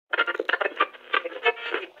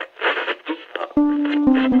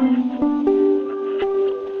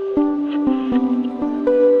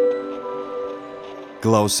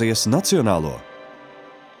Klausies Nacionālo.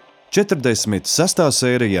 46.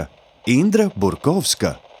 sērija Indra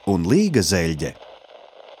Burkovska un Līga Zeļģe.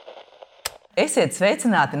 Esiet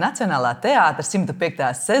sveicināti Nacionālā teātra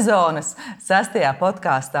 105. sezonas 6.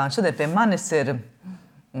 podkāstā. Un šodien pie manis ir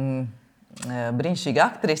brīnišķīga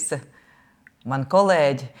aktrise, mana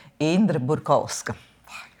kolēģe Indra Burkovska.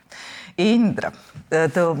 Indra,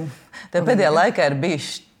 tev pēdējā laikā ir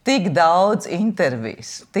bijuši tik daudz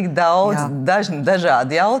intervijas, tik daudz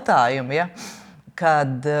dažādi jautājumi,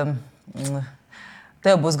 kad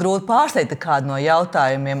tev būs grūti pārsteigt kādu no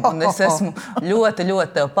jautājumiem. Un es esmu ļoti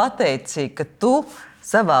tev pateicīga, ka tu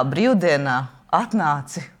savā brīvdienā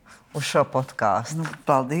atnāci uz šo podkāstu.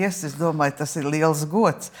 Paldies, es domāju, tas ir liels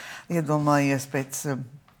gods. Iedomājies, pēc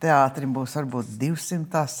teātrim būs varbūt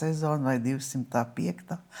 200. sezona vai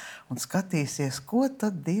 205. Un skatīsies, ko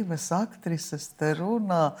tad divas aktrises te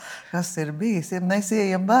runā, kas ir bijis. Mēs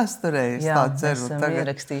ejam vēsturē, es tā ceru. Jā, mēs esam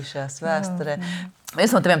ierakstījušās vēsturē.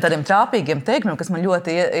 Viens no taviem tādiem trāpīgiem teikumiem, kas man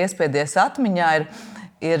ļoti iespēdies atmiņā,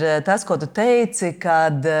 ir tas, ko tu teici,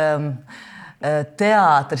 kad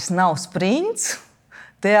teātris nav sprints,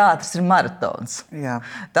 teātris ir maratons. Jā.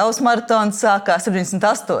 Tavs maratons sākās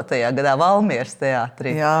 78. gadā Valmieras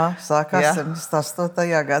teātrī. Jā, sākās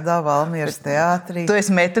 78. gadā Valmieras teātrī. Tu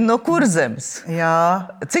esi meitene no Kurzemes. Jā.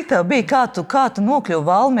 Cik tev bija, kā tu nokļuvi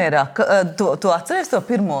Valmierā? Tu atceries to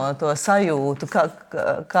pirmo to sajūtu?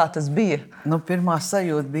 Kā tas bija? Pirmā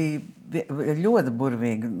sajūta bija ļoti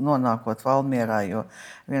burvīga nonākot Valmierā, jo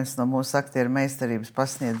viens no mūsu aktieru meistarības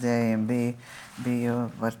pasniedzējiem bija,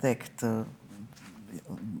 var teikt,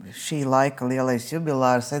 šī laika lielais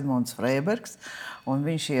jubilārs Edmunds Freibergs, un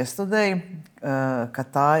viņš iestudēja, ka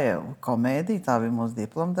tā ir komēdija, tā bija mūsu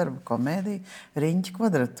diplomdarba komēdija, riņķa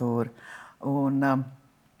kvadratūra. Un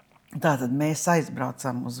tātad mēs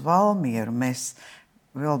aizbraucām uz Valmieru, mēs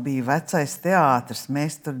vēl bija vecais teātris,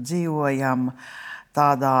 mēs tur dzīvojam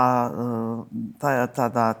tajā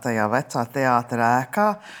vecā teātra ēkā,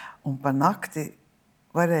 un pa nakti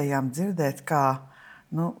varējām dzirdēt, kā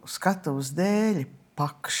skatuves dēļi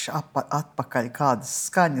pakš atpakaļ kādas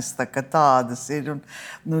skaņas, tādas ir. Un,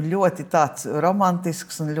 ļoti tāds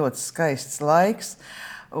romantisks un ļoti skaists laiks.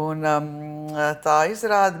 Un tā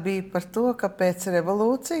izrāde bija par to, ka pēc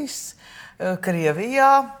revolūcijas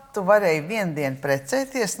Krievijā tu varēji vienu dienu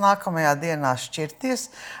precēties, nākamajā dienā šķirties.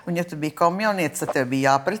 Un ja tu biji komjaunietis, tad tev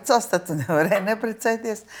bija jāprecās, tad tu nevarēji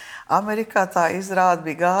neprecēties. Amerikā tā izrāde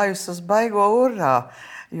bija gājusi uz baigo urrā.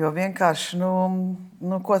 Jo vienkārši,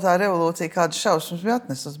 ko tā revolūcija kādu šausmas bija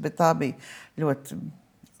atnesus, bet tā bija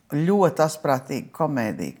ļoti asprātīga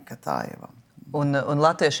komēdija, ka tā jau. Un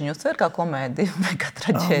latvieši viņu uztver kā komēdiju vai kā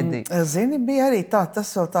traģēdiju? Zini, bija arī tā, tas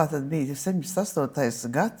vēl tā tad bija 78.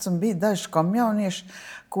 gads, un bija daži komjaunieši,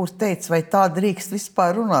 kur teica, vai tā drīkst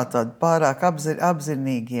vispār runāt, tādi pārāk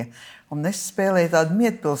apzinīgie. Un es spēlēju tādu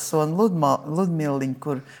mietpilsoni Ludmiliņu,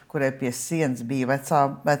 kurai pie sienas bija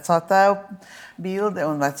vecā tēva bilde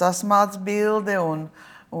un vecās mātes bilde.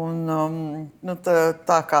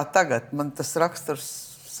 Tā kā tagad man tas raksturs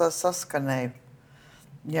saskanēja.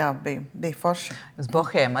 Jā, bija forši. Uz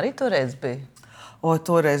Bohēmu arī toreiz bija?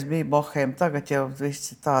 Toreiz bija Bohēma. Tagad jau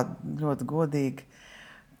visi tādi ļoti godīgi,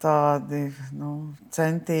 tādi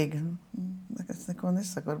centīgi. Es neko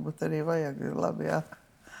nesaku, varbūt arī vajag. Labi, jā.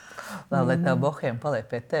 Lai tā Bohēma paliek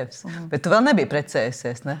pie tevis. Bet tu vēl nebija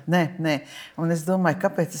precējusies, ne? Nē. Un es domāju,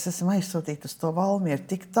 kāpēc es esmu aizsūtīta uz to Valmieru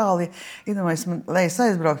tik tālu. Iedomājos, lai es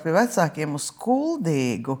aizbrauktu pie vecākiem uz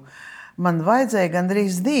Kuldīgu, man vajadzēja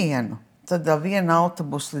gandrīz dienu. Tad viena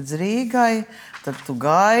autobusa līdz Rīgai, tad tu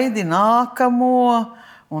gaidi nākamo,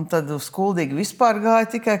 un tad uz Kuldīgu vispār gāja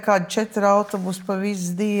tikai kādi 4 autobusi pa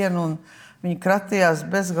visu dienu, un viņi kratījās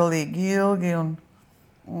bezgalīgi ilgi,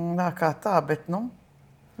 un kā tā, bet,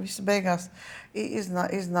 viss beigās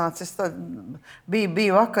iznāca.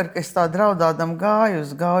 Bija vakar, ka es tā draudādam gāju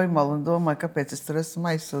uz Gaujumalu un domāju, kāpēc es tur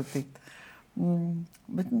esmu aizsūtīta.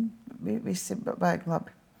 Bet visi baigi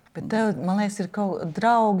labi. Bet tev, man liekas, ir kaut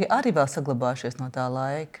draugi arī vēl saglabājušies no tā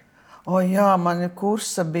laika. Jā, mani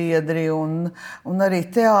kursa biedri un arī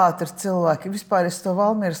teātra cilvēki. Vispār es to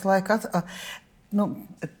Valmieras laiku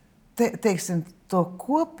teiksim, to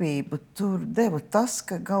kopību tur deva tas,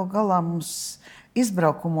 ka galā mums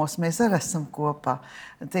izbraukumos mēs arī esam kopā.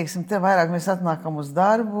 Teiksim, te vairāk mēs atnākam uz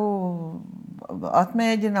darbu,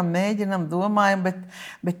 mēģinam, domājam,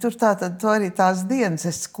 bet tur tātad tu arī tās dienas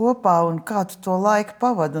esi kopā un kā tu to laiku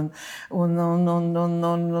pavadi. Un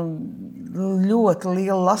ļoti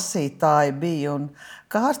liela lasītāja bija. Un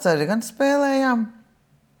kārts arī gan spēlējām,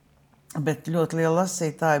 bet ļoti liela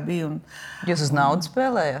lasītāja bija. Jūs uz naudu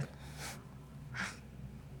spēlējāt?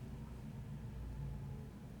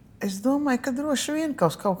 Es domāju, ka droši vien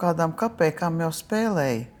kaut kādām kapēkām jau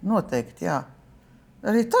spēlēja. Noteikti, jā.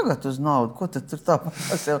 Arī tagad uz naudu. Ko tad tur tāpat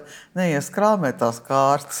tas jau neies krāmēt tās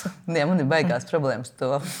kārtas? Jā, man ir baigās problēmas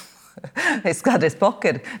to. Es kādreiz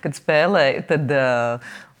pokeri, kad spēlēju, tad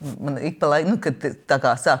man ik pa laiku, kad tā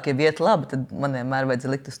kā sāk jau iet labi, tad man vienmēr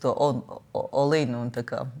vajadzēja likt uz to olīnu, un tā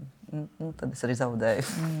kā, tad es arī zaudēju.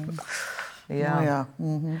 Jā. Jā.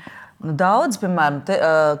 Daudz, piemēram,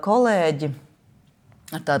 kolēģi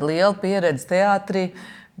ar tādu lielu pieredzi teātrī,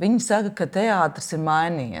 viņi saka, ka teātris ir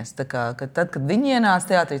mainījies. Tā kā, ka tad, kad viņi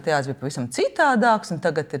ienāca teātrī, teātris bija pavisam citādāks, un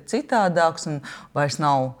tagad ir citādāks, un vairs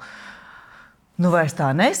nav... vairs tā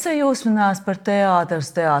nesajūsminās par teātris.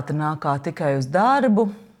 Teātri nāk kā tikai uz darbu.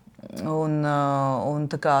 Un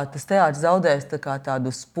tā kā tas teātris zaudēs tā kā tādu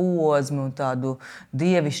posmu, tādu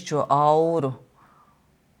dievišķo auru.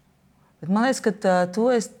 Bet man liekas, ka tu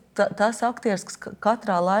esi tas aktieris, kas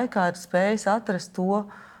katrā laikā ir spējis atrast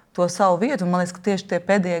to savu vietu. Un man liekas, ka tieši tie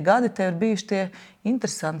pēdējie gadi tev ir bijuši tie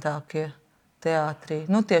interesantākie teātrī.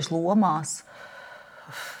 Tieši lomās.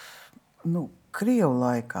 Krievu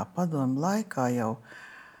laikā, padomu laikā jau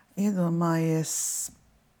iedomājies,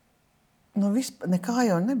 nekā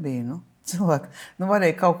jau nebija. Cilvēki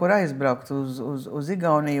varēja kaut kur aizbraukt uz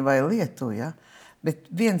Igauniju vai Lietuvu, ja? Bet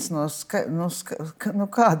viens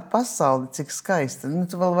kāda pasauli, cik skaista.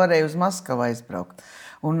 Tu vēl varēji uz Maskavu aizbraukt.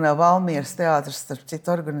 Un Valmieras teātris, starp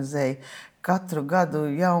citu, organizēja katru gadu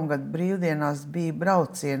jaungadu brīvdienās bija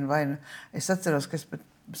braucieni. Es atceros, ka es pat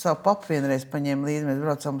savu papu vienreiz paņēmu līdzi, mēs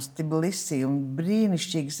braucām uz Tbilisi un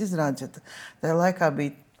brīnišķīgas izrādes, ja tajā laikā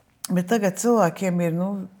bija. Bet tagad cilvēkiem ir,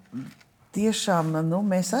 tiešām,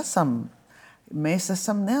 mēs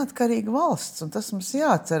esam neatkarīga valsts, un tas mums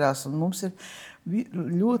jāatcerās, un mums ir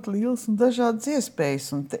ļoti liels un dažādas iespējas,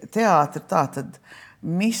 un teātri tā tad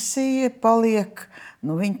misija paliek,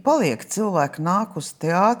 viņi paliek, cilvēki nāk uz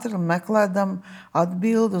teātri un meklēdam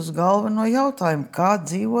atbildi uz galveno jautājumu, kā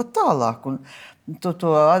dzīvot tālāk, un tu to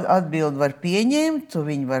atbildi var pieņemt, tu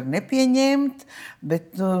viņu var nepieņemt,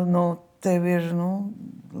 bet tev ir,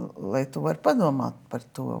 lai tu vari padomāt par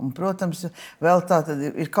to. Un, protams, vēl tātad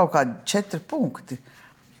ir kaut kādi 4 punkti.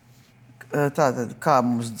 Tātad, kā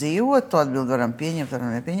mums dzīvot, to atbildi varam pieņemt,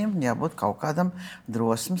 varam nepieņemt, jābūt kaut kādam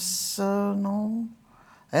drosmes,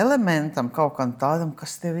 elementam, kaut kādam tādam,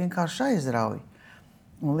 kas tev vienkārši aizrauj.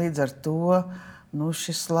 Un līdz ar to,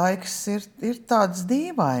 šis laiks ir tāds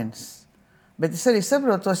dīvains. Bet es arī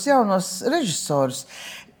saprotu tos jaunos režisorus.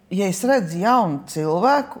 Ja es redzu jaunu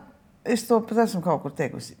cilvēku, es to pat esmu kaut kur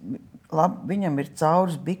teikusi. Labi, viņam ir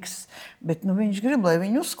cauras bikses, bet viņš grib, lai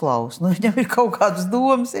viņu uzklaus. Viņam ir kaut kādas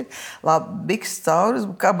domas. Labi, bikses cauras,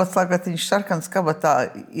 kabats, tagad viņš sarkans kabatā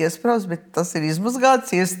iespraus, bet tas ir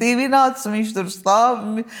izmazgāts, iestīvināts, un viņš tur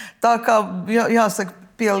stāv tā kā, jāsaka,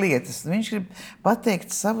 pie lietas. Viņš grib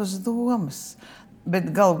pateikt savas domas.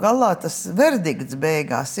 Bet galu galā tas verdikts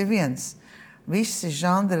beigās ir viens. Visi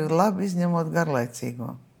žanri ir labi, izņemot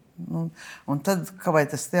garlaicīgo. Un tad, vai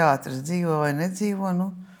tas teātris dzīvo vai nedzīvo,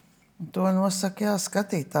 to nosaka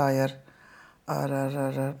skatītāji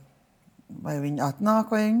vai viņi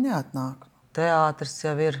atnāk vai viņi neatnāk. Teātris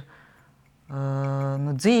jau ir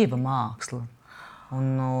dzīva māksla.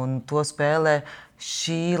 Un to spēlē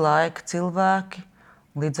šī laika cilvēki.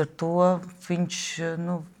 Līdz ar to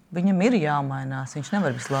viņam ir jāmainās, viņš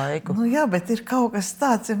nevar visu laiku. Jā, bet ir kaut kas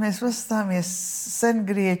tāds, ja mēs pastāmies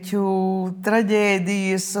sengrieķu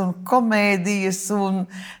traģēdijas un komēdijas, un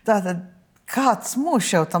tātad kāds mūžs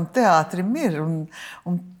jau tam teātrim ir.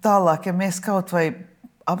 Un tālāk, ja mēs kaut vai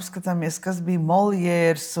apskatāmies, kas bija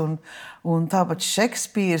Moljērs un tāpat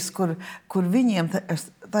Šekspīrs, kur viņiem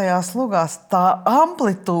tajās lugās tā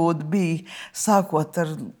amplitūda bija, sākot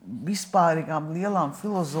ar vispārīgām lielām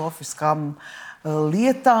filozofiskām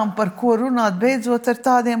lietām, par ko runāt, beidzot ar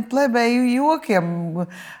tādiem plebeju jokiem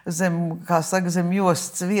zem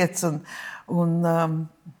jostas vietas.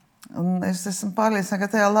 Un es esmu pārliecināta,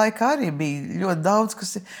 ka tajā laikā arī bija ļoti daudz,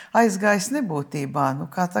 kas aizgājis nebūtībā.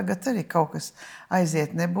 Kā tagad arī kaut kas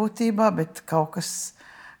aiziet nebūtībā, bet kaut kas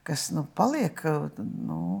paliek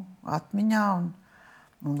atmiņā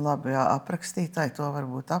un labi aprakstītāji to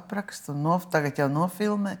varbūt aprakst un tagad jau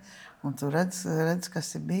nofilmē, un tu redz,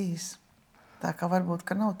 kas ir bijis. Tā kā varbūt,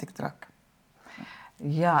 ka nav tik traki.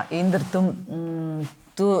 Jā, Indra,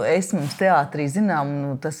 tu esi mums teātrī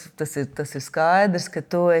zinām, tas ir skaidrs, ka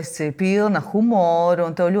tu esi pilna humoru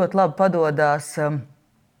un tev ļoti labi padodās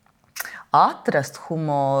atrast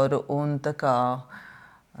humoru un tā kā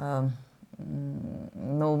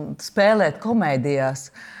spēlēt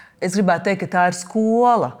komēdijās. Es gribētu teikt, ka tā ir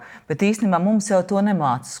skola, bet īstenībā mums jau to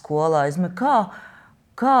nemāca skolā.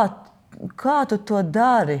 Kā tu to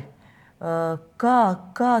dari? Kā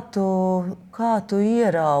tu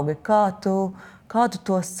ieraugi, kā tu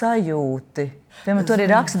to sajūti? Piemēram, tu arī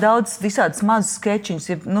raksti daudz visādus mazus skečus.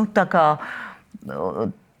 Tā kā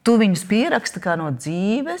tu viņus pieraksti kā no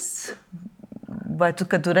dzīves, vai tu,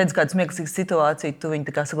 kad tu redzi kādu smieklīgu situāciju, tu viņu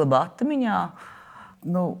tā kā saglabā atmiņā?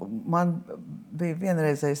 Man bija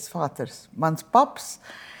vienreizējs fāters. Mans paps,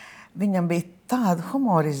 viņam bija tāda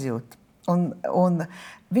humora izjūta. Un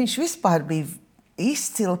viņš vispār bija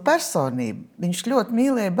izcila personība. Viņš ļoti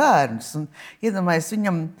mīlēja bērnus. Un iedomājies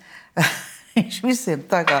viņam, viņš visiem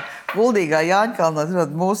tā kā Guldīgā Jāņkalnā,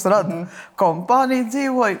 mūsu radu kompānija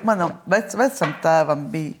dzīvoja. Manam vecam tēvam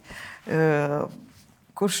bija,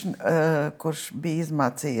 kurš bija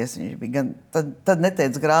izmācījies. Viņš bija gan, tad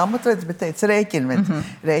neteica grāmatvedis, bet teica rēķinvedis.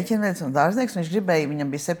 Rēķinvedis un dārznieks. Viņš gribēja,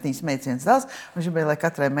 viņam bija 7 meitenes dēls. Viņš gribēja, lai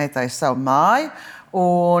katrai meitai savu māju.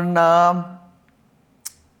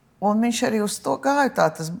 Un viņš arī uz to gāja, tā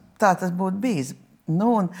tas būtu bijis.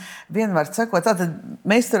 Un vienmēr sakot, tātad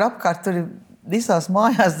mēs tur apkārt, tur visās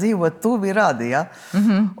mājās dzīvot tuvi radi, ja?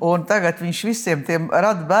 Un tagad viņš visiem tiem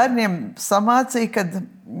radu bērniem samācīja,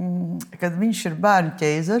 kad viņš ir bērnu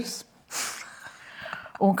ķeizars,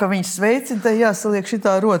 un ka viņš sveicina, tad jāsaliek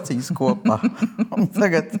šitā rociņas kopā.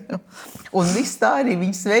 Un viss tā arī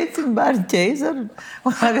viņš sveicina bērnu ķeizaru,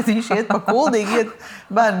 un tagad viņš iet pa Kuldīgi, iet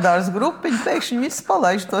bērnu dārza grupiņu, pēkšņi viss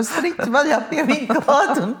palaiž to striķi vaļā pie viņa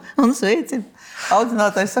klāt un sveicina.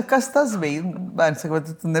 Audzinātājs saka, kas tas bija? Bērns saka,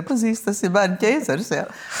 tu nepazīsti, tas ir bērnu ķeizars. Ja?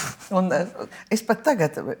 Un es pat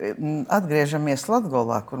tagad atgriežamies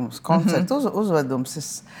Latgolā, kur mums koncertu uzvedums.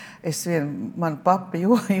 Man papa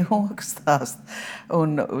joka stāst.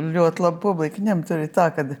 Un ļoti labi publika ņem. Tur ir tā,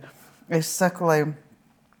 kad es saku, lai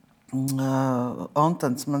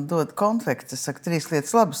Ontans man dod konfekts. Es saku, 3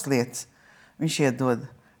 lietas, labas lietas. Viņš iedod.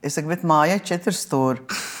 Es saku, bet mājai 4 stūri.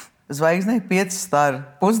 Zvaigznei 5 stari.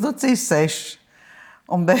 Pusducīs 6.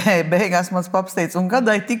 Un beigās mans paps teica, un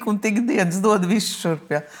gadai tik un tik dienas dod visu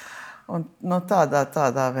šurp. Ja? Un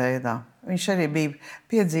tādā veidā. Viņš arī bija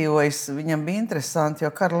piedzīvojis, viņam bija interesanti,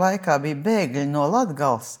 jo kara laikā bija bēgļi no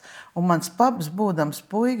Latgales. Un mans paps, būdams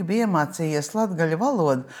puika, bija iemācījies latgaļu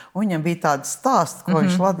valodu. Un viņam bija tāda stāsta, ko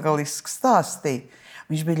viņš latgaliski stāstīja.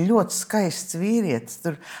 Viņš bija ļoti skaists vīrietis.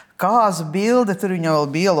 Tur kāzu bilde, tur viņam vēl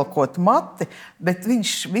bija ielokot mati, bet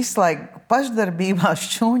viņš visu laiku pašdarbībā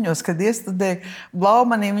šķūņos, kad iestudēja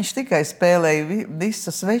Blaumanī, viņš tikai spēlēja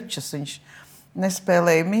visas večus. Viņš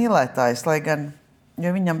nespēlēja mīlētājs, lai gan,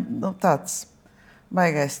 jo viņam tāds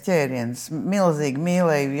baigais ķēriens. Milzīgi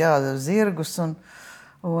mīlēja zirgus un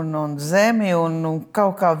zemi un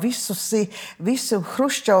kaut kā visu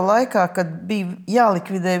Hruščova laikā, kad bija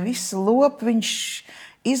jālikvidē visi lopi, viņš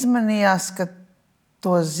izmanījās, ka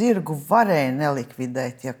to zirgu varēja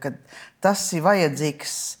nelikvidēt, ja kad tas ir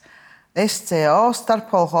vajadzīgs SCO,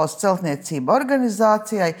 starpkolhozu celtniecība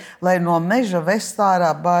organizācijai, lai no meža vest ārā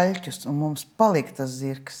baļķus, un mums palika tas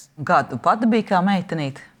zirgs. Kā tu pati biji kā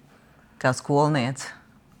meitenīte, kā skolniece?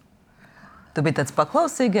 Tu biji tāds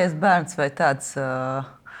paklausīgais bērns vai tāds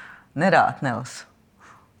nerātnelis?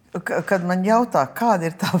 Kad man jautā, kāda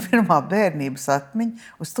ir tā pirmā bērnības atmiņa,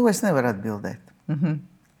 uz to es nevaru atbildēt.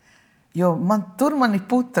 Jo tur man ir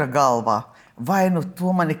putra galvā. Vai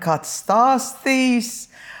to man ir kāds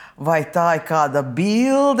stāstījis, vai tā ir kāda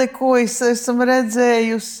bilde, ko es esmu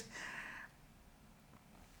redzējusi.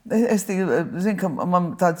 Es zinu, ka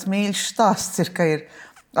man tāds mīļš stāsts ir, ka ir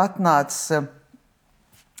atnācis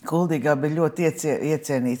Kuldīgā bija ļoti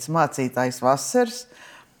iecienīts mācītājs Vasars.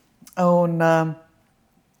 Un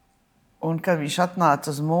kad viņš atnāca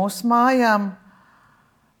uz mūsu mājām,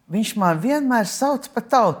 viņš man vienmēr sauc par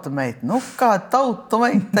tautumeitu. Kā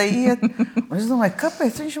tautumeita iet? Un es domāju,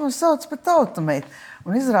 kāpēc viņš man sauc par tautumeitu?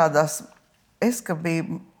 Un izrādās, ka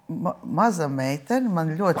biju maza meitene,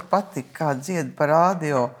 man ļoti patika, kā dzied par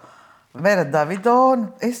radio Vera Davidonu.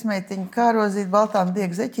 Es meitiņu kārozīt baltām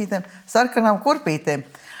diegu zeķītēm, sarkanām kurpītēm.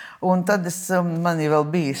 Un tad man ir vēl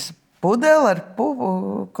bijis pudeli ar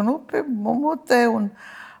knupi mutē,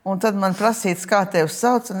 un tad man prasīts, kā tevi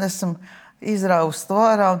sauc, un esmu izraustu to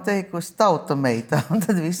ārā un teikusi tautumeita. Un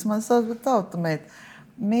tad viss man sauc par tautumeita.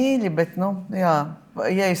 Mīļi, bet, jā,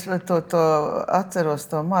 ja es to atceros,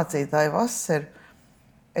 to mācītāju Vasaru,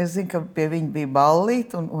 es zinu, ka pie viņa bija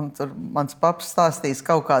ballīte, un tur mans paps stāstīs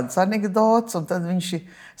kaut kādas anekdotas, un tad viņš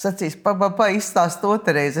sacīs, izstāst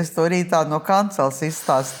otrreiz, es to rītā no kanceles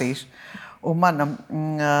izstāstīšu. Un mana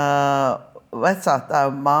vecā tā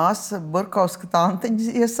māsa, Burkovska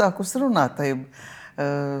tantiņa, iesākus runāt tajā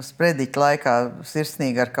sprediķa laikā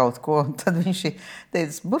sirsnīgi ar kaut ko, un tad viņš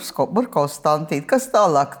teica, Burkovs tantīt, kas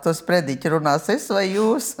tālāk to sprediķi runās, es vai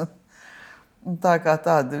jūs? Un tā kā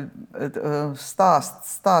tāda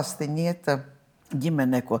stāstiņieta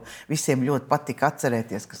ģimenē, ko visiem ļoti patika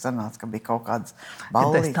atcerēties, ka sanāca, ka bija kaut kādas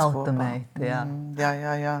ballītes kopā.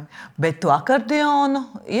 Jā. Bet tu akordeonu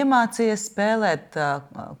iemācījies spēlēt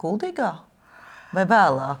Kuldīgā vai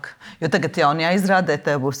vēlāk? Jo tagad jaunajā izrādē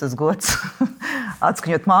tev būs tas gods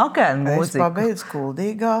atskaņot mākēnu mūziku. Es pabeidzu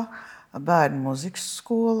Kuldīgā bērnu mūzikas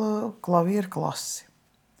skolu klavieru klasi.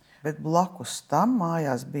 Bet blakus tam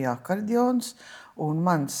mājās bija akordeons un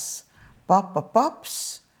mans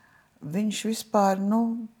paps, viņš vispār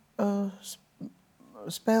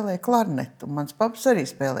spēlēja klarnetu. Mans paps arī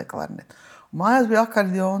spēlēja klarnetu. Mājās bija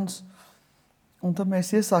akordeons, un tad mēs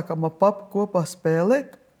iesākām ar papu kopā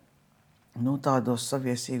spēlēt tādos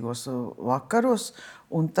saviesīgos vakaros,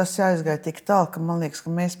 un tas aizgāja tik tālu, ka man liekas, ka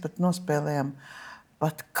mēs pat nospēlējām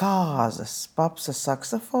pat Kādas. Paps ar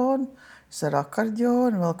saksofonu, es ar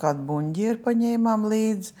akordeonu, vēl kādu buņģieru paņēmām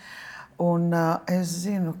līdzi. Un es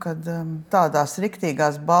zinu, ka tādās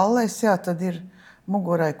riktīgās ballēs, tad ir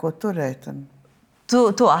mugurai, ko turēt.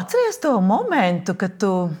 Tu atceries to momentu, kad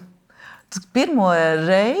tu pirmo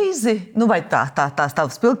reizi, vai tās tava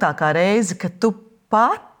spilgtākā reize, kad tu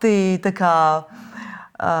pati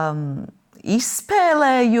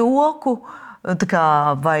izspēlēji joku,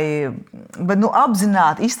 vai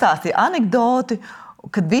apzināti izstāstīji anekdoti,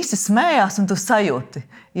 kad visi smējās un tu sajūti.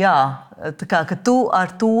 Jā, ka tu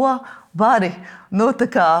ar to vari,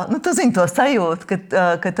 tu zini to sajūtu,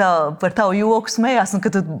 ka par tavu joku smējās un ka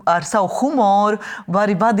tu ar savu humoru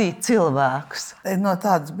vari vadīt cilvēkus. No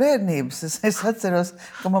tādas bērnības es atceros,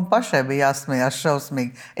 ka man pašai bija jāsmējās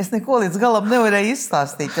šausmīgi. Es neko līdz galam nevarēju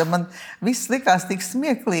izstāstīt, jo man viss likās tik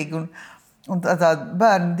smieklīgi. Un tā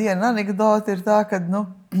bērnu diena anekdota ir tā, kad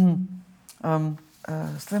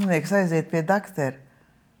slimnieks aiziet pie daktera.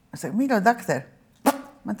 Es saku, mīļo dakteri,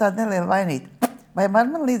 man tāda neliela vainīta. Vai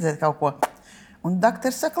man līdzēt kaut ko? Un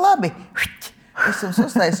dakters saka, labi, es jums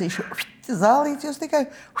uztaisīšu zālīti, jūs tikai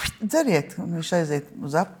dzeriet. Un viņš aiziet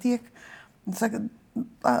uz aptieku. Un saka,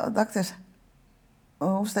 dakters,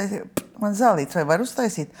 uztaisīt man zālīti, vai var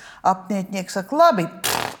uztaisīt? Apnietnieks saka, labi,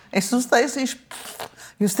 es uztaisīšu,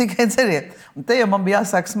 jūs tikai dzeriet. Un te jau man bija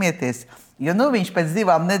jāsāk smieties. Jo viņš pēc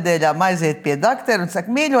 2 nedēļām aiziet pie daktera un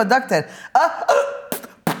saka, mīļo dakteri,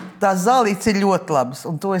 tās zālītes ir ļoti labas,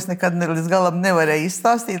 un to es nekad līdz galam nevarēju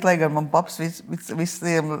izstāstīt, lai gan man paps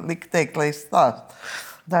visiem lika teikt, lai es stāstu.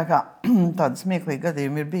 Tā kā tādi smieklīgi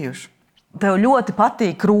gadījumi ir bijuši. Tev ļoti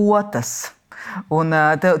patīk rotas, un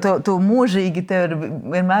tu mūžīgi, tev ir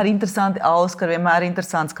vienmēr interesanti auskari, vienmēr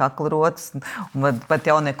interesants kakla-rotas, un pat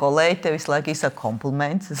jaunie kolēģi tev visu laiku izsaka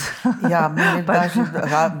komplimentus. Jā, man ir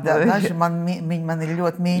daži man ir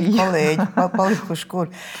ļoti mīļi kolēģi, palikuši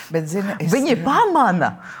kur, bet zini, Viņi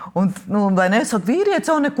pamana, un vai nesaka,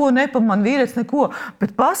 vīrietis jau neko nepamana, vīrietis neko,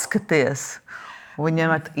 bet paskaties.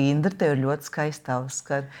 Viņiem ir, Indra, tev ir ļoti skaisti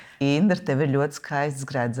auskari. Indra, tev ir ļoti skaists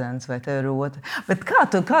gredzens, vai tev ir rota. Bet kā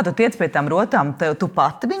tu tiec pie tām rotām? Tu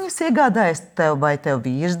pati viņas iegādājies, vai tev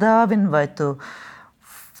vīrs dāvina, vai tu...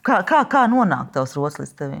 Kā nonāk tavs rotas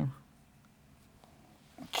līdz tevīm?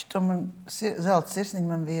 Šito zelta sirsniņu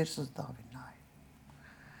man vīrs uzdāvināja.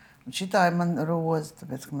 Un šitā ir man roza,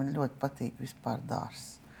 tāpēc, ka man ļoti patīk vispār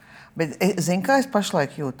dārs. Bet zini, kā es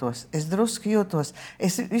pašlaik jūtos? Es drusku jūtos,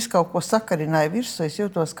 es visu kaut ko sakarināju virsū, es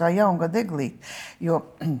jūtos kā jaungada eglīte. Jo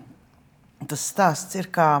tas stāsts ir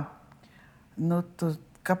kā,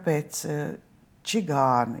 kāpēc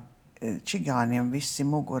čigāniem visi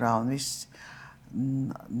mugurā un visi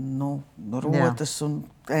rotas un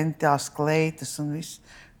entās kleitas un viss.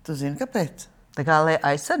 Tu zini, kāpēc? Tā kā, lai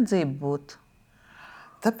aizsardzība būtu?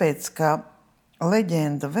 Tāpēc, ka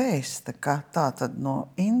leģenda vēsta, ka tā tad no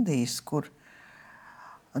Indijas, kur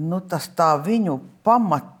tā viņu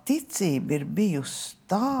pamatticība ir bijusi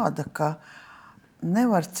tāda, ka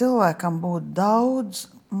nevar cilvēkam būt daudz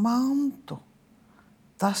mantu.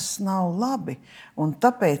 Tas nav labi. Un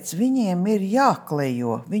tāpēc viņiem ir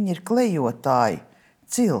jāklejo. Viņi ir klejotāji,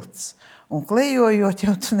 cilts. Un klejojot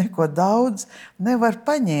jau tu neko daudz nevar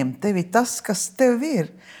paņemt. Tev ir tas, kas tev ir.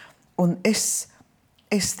 Un es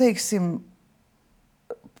teiksim,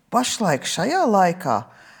 pašlaik šajā laikā,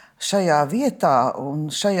 šajā vietā un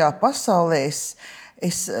šajā pasaulē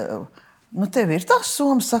tev ir tā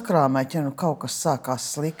soma sakrāmēt, ja kaut kas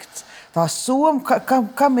sākās slikts. Tā soma,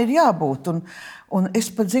 kam ir jābūt. Un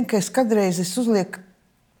es pat zinu, ka es kādreiz uzlieku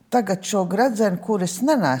tagad šo gredzenu, kur es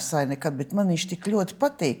nenēsāju nekad, bet man viņš tik ļoti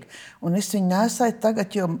patīk. Un es viņu nēsāju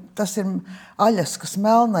tagad, jo tas ir aļaskas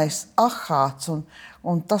melnais ahāts,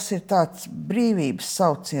 un tas ir tāds brīvības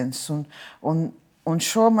sauciens. Un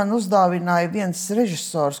šo man uzdāvināja viens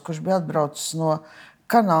režisors, kurš bija atbraucis no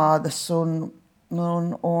Kanādas, un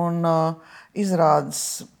un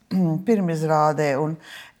izrādes pirmizrādē. Un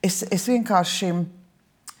es vienkārši,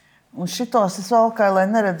 un šitos es valkāju, lai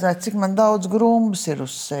neredzētu, cik man daudz grumbas ir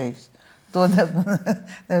uz sejas. Labi,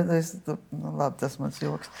 tas mans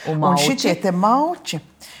joks. Un šitie te mauči,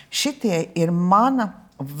 šitie ir mana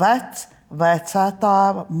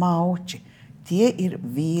vecētāva mauči. Tie ir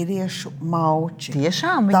vīriešu mauči.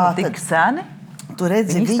 Tiešām? Viņi tik seni? Tu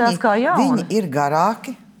redzi, viņi ir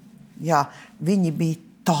garāki. Jā, viņi bija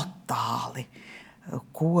totāli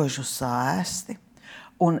kožu sēsti.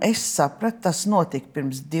 Un es sapratu, tas notika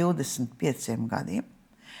pirms 25 gadiem.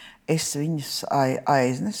 Es viņus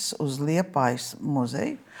aiznesu uz Liepājas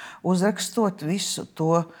muzeju, uzrakstot visu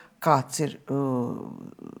to, kāds ir,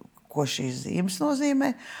 ko šīs zīmes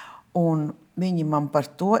nozīmē. Un viņi man par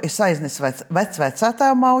to, es aiznesu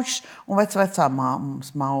vecvecētāju maučus un vecvecā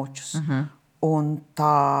māmas maučus. Un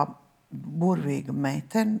tā burvīga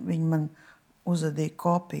meitene, viņa man uzadīja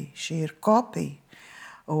kopiju. Šī ir kopija.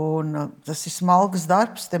 Un tas ir smalks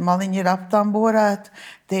darbs, te maliņi ir aptamborēti,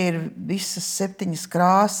 te ir visas 7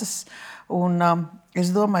 krāsas. Un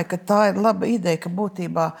es domāju, ka tā ir laba ideja, ka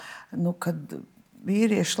būtībā, kad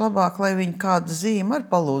vīrieši labāk, lai viņi kādu zīmi ar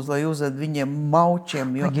palūdz, lai uzad viņiem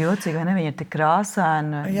maučiem. Jo... Jocīgi, vai ne? Viņi ir tik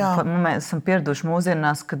krāsēni. Mēs esam pieraduši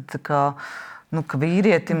mūsdienās, ka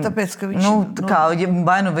vīrietim... Tāpēc, ka viņš...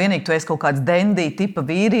 vai nu vienīgi tu esi kaut kāds dendī tipa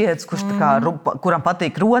vīrietis, kurš kuram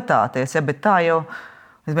patīk rotāties, ja, bet tā jau...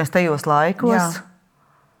 Mēs tajos laikos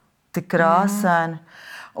tik krāsēni.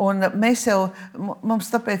 Un mēs jau,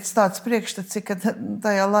 mums tāpēc tāds priekšstats, ka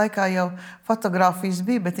tajā laikā jau fotogrāfijas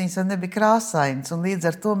bija, bet viņas jau nebija krāsainas. Un līdz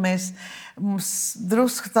ar to mums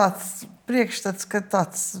drusku tāds priekšstats, ka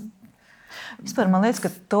tāds... Vispār man liekas, ka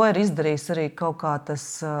to ir izdarījis arī kaut kā tas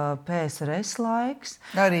PSRS laiks.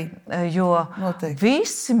 Arī. Jo noteikti.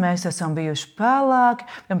 Visi mēs esam bijuši pelēki.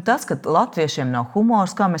 Tas, ka latviešiem nav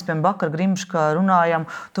humors, kā mēs pie Bakara Grimškā runājam,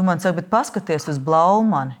 tu man saki, bet paskaties uz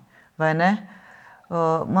Blaumani, vai ne?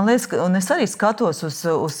 Man liekas, un es arī skatos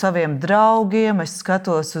uz saviem draugiem, es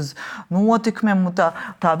skatos uz notikumiem.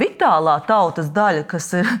 Tā vitālā tautas daļa,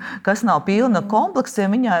 kas nav pilna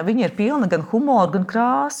kompleksiem, viņa ir pilna gan humoru, gan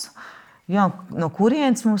krāsu. Jā, no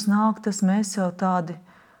kurienes mums nāk tas, mēs jau tādi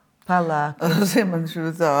pelēki. Man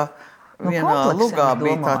vienā lugā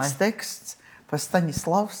bija tāds teksts par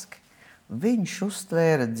Staņislavski. Viņš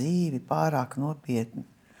uztvēra dzīvi pārāk nopietni,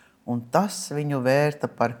 un tas viņu vērta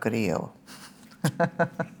par krievu.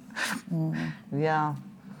 Jā,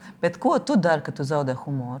 bet ko tu dari, kad tu zaudē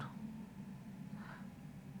humoru?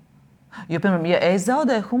 Jo, piemēram, ja es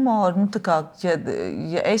zaudēju humoru,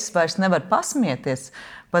 ja es vairs nevaru pasmieties,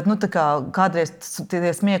 pat kādreiz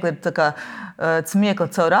tie smiekli ir smiekli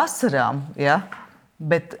caur asarām, ja?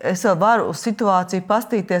 Bet es vēl varu uz situāciju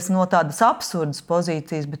pastīties no tādas absurdas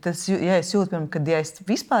pozīcijas, bet ja es jūtu, piemēram, kad ja es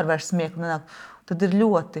vispār vairs smiekli nenāku, tad ir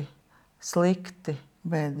ļoti slikti.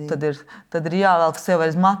 Bēdīgi. Tad ir jāvelk sev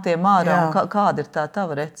aiz matiem ārā. Kāda ir tā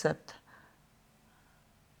tava recepte?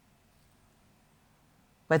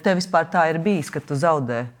 Vai tev vispār tā ir bijis, ka tu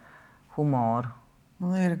zaudē humoru?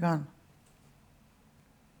 Ir gan.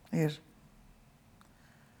 Ir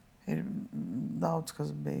daudz, kas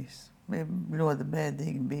bijis. Ir ļoti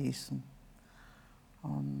bēdīgi bijis.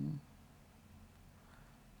 Un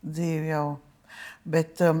dzīve jau.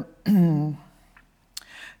 Bet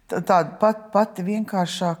tāda pati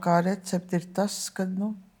vienkāršākā recepte ir tas, ka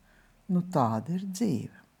tāda ir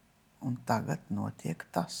dzīve. Un tagad notiek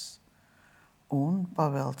tas. Un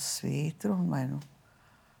pavelc svītru, un vai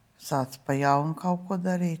sāc pa jaunu kaut ko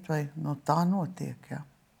darīt, vai tā notiek, jā.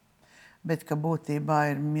 Bet, ka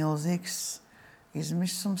būtībā ir milzīgs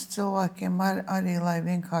izmisums cilvēkiem arī, lai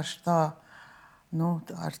vienkārši tā,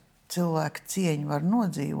 ar cilvēku cieņu var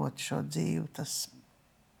nodzīvot šo dzīvi, tas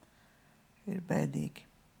ir bēdīgi.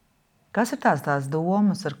 Kas ir tās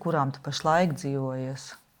domas, ar kurām tu pašlaik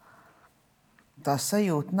dzīvojies? Tā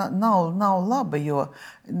sajūta nav laba, jo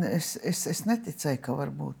es neticēju,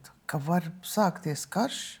 ka var sākties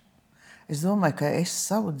karš. Es domāju, ka es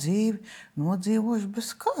savu dzīvi nodzīvošu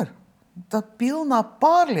bez kara. Tā pilnā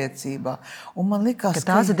pārliecībā. Un man likās,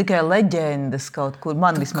 ka tās ir tikai leģendas kaut kur.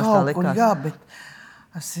 Man vismaz tā likās. Jā, bet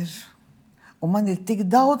tas ir... Un man ir tik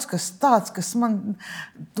daudz, kas tāds, kas man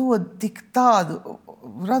dod tik tādu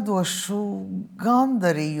radošu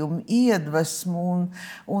gandarījumu, iedvesmu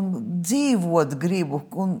un dzīvot gribu.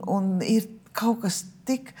 Un ir kaut kas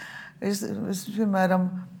tik... Es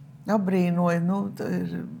piemēram, abrīnoju,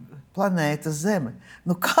 planētu Zeme.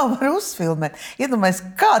 Nu, kā var uzfilmēt? Iedomājies,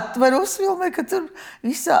 kā tu var uzfilmēt, ka tur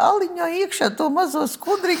visā aliņā iekšā to mazo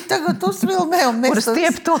skudriņu tagad uzfilmē. Kur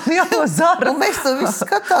stiep to lielo zaru. Un mēs to visu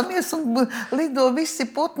skatāmies un lido visi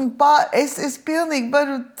putni pār. Es pilnīgi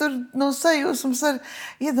varu tur no sajūsmas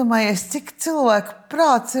iedomājies, cik cilvēku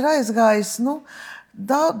prāts ir aizgājis. Nu,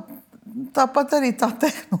 tāpat arī tā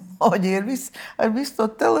tehnoloģija ar visu to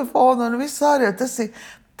telefonu un visu ārējo.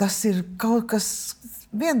 Tas ir kaut kas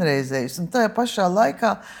vienreizējs. Un tajā pašā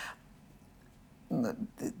laikā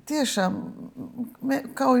tiešām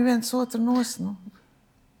kauj viens otru nos. Nu.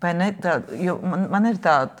 Vai ne? Jo man ir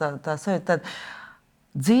tā sajūta,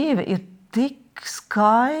 dzīve ir tik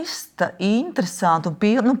skaista, interesanta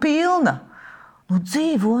un pilna. Nu,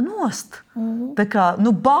 dzīvo nost. Tā kā,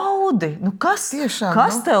 baudi. Kas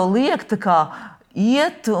tev liek tā kā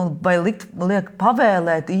iet vai liek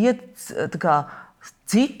pavēlēt iet tā kā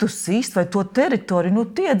citus īst vai to teritoriju,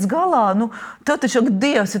 tiec galā. Tev taču,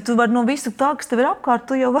 Dievs, ja tu vari no visa tā, kas tev ir apkārt,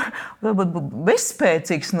 tu jau vari būt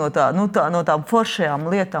bezspēcīgs no tām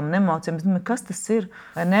foršajām lietām un emocijām. Kas tas ir?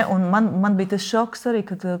 Vai ne? Un man bija tas šoks arī,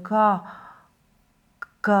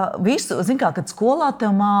 ka visu, kad skolā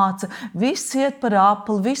tev māca, viss iet par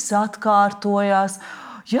apli, viss atkārtojās.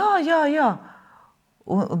 Jā.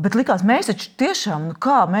 Bet likās, mēs taču tiešām,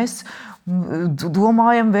 mēs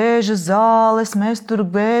domājam vēža zāles, mēs tur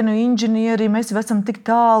bērnu inženieri, mēs esam tik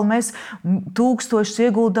tālu, mēs 1000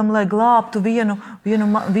 ieguldam, lai glābtu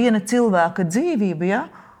viena cilvēka dzīvību, ja?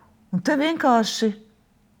 Un te vienkārši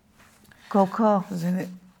kaut kā. Zini,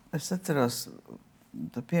 es atceros,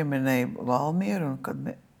 tu pieminēji Valmieru, un kad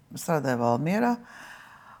strādāju Valmierā,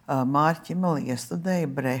 Mārķa Ķimeli iestudēja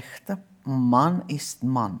Brehta Man ist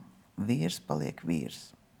man, vīrs paliek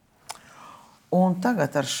vīrs. Un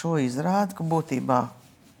tagad ar šo izrādi, ka būtībā,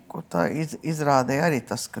 ko tā izrādēja arī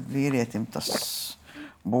tas, ka vīrietim tas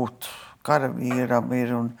būt karavīram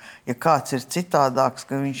ir, un ja kāds ir citādāks,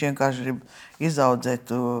 ka viņš vienkārši grib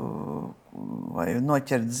izaudzēt vai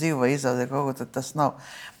noķert zivu vai izaudzēt kaut ko, tad tas nav.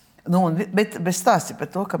 Bet stāsti par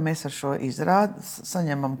to, ka mēs ar šo izrādi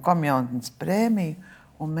saņemam komjaunatnes prēmiju,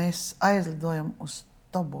 un mēs aizlidojam uz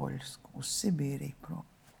Toboļsku, uz Sibīriju prom.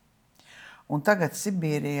 Un tagad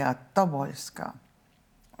Sibīrijā, Toboļskā,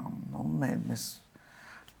 mēs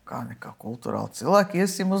kā kulturāli cilvēki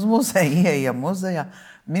iesim uz muzeju, ieejam muzejā,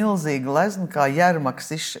 milzīgi lezni, kā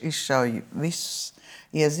Jermaks izšauj visus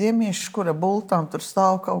iezīmiešus, kura bultām tur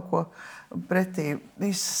stāv kaut ko pretī,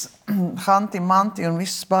 viss hanti, manti un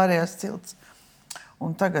viss pārējās cilts.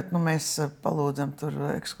 Un tagad mēs palūdzam tur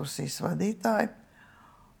ekskursijas vadītāju,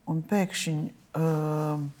 un pēkšņi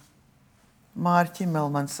Mārķa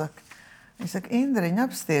Ķimeli man saka, Indriņ,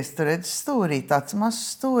 apsties, tur redz stūrīt, tāds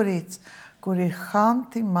mazs stūrīts, kur ir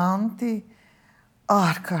hanti, manti,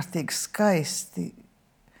 ārkārtīgi skaisti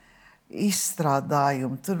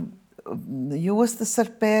izstrādājumi. Tur jostas ar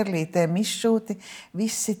pērlītēm izšūti,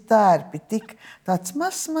 visi tērpi, tik tāds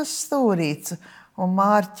mazs stūrīts. Un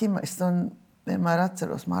Mārķim, es to vienmēr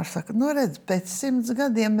atceros, Mārķis saka, redz, pēc 100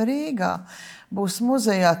 gadiem Rīgā būs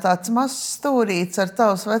muzejā tāds mazs stūrīts ar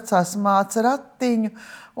tavas vecās māca ratiņu,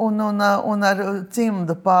 un ar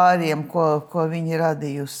cimdu pāriem, ko viņi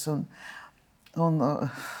radījusi. Un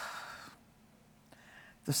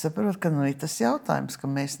tu saproti, ka ir tas jautājums, ka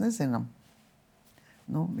mēs nezinām.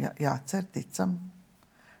 Jācer, ticam,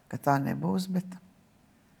 ka tā nebūs, bet...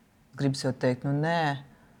 Gribas jau teikt, nē.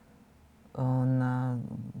 Un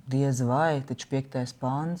diez vai, taču 5.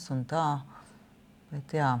 pāns un tā.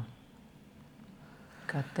 Bet jā.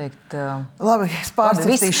 Kā teikt... Labi, es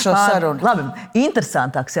pārstāstīšu šo sarunu. Labi,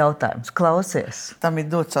 interesantāks jautājums. Klausies. Tam ir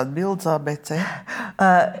dots atbildes ABC.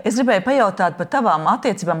 Es gribēju pajautāt par tavām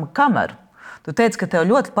attiecībām ar kameru. Tu teici, ka tev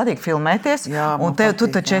ļoti patīk filmēties. Jā, un tu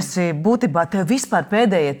taču esi būtībā, tev vispār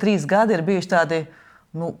pēdējie 3 gadi ir bijuši tādi,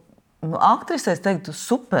 aktrisē, es teiktu,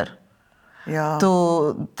 super. Jā. Tu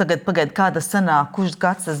tagad pagaidi, kā tas sanāk, kurš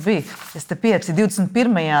gads tas bija? Es te pierakstīju, 21.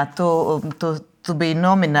 Tu biji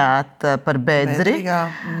nominēta par Bēdzri,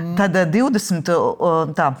 tad 22.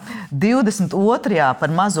 par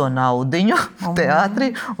Mazo naudiņu teātrī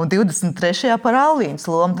un 23. par Alvīnas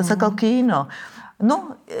lomu, tas atkal kino.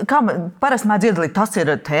 Parasti mēs dzirdam, tas ir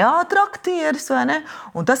teātra aktieris, vai ne?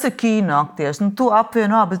 Un tas ir kino aktieris. Tu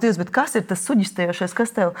apvieno abas divas, bet kas ir tas suģistējošais,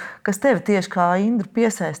 kas tevi tieši kā Indru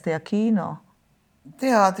piesaistīja kino?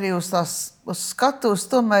 Teātrī uz skatuves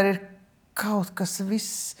tomēr ir kaut kas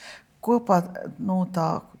viss kopā, tā,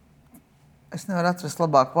 es nevaru atrast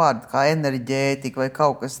labāku vārdu, kā enerģētika vai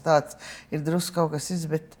kaut kas tāds, ir drusku kaut kas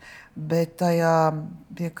bet tajā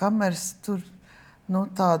pie kameras tur,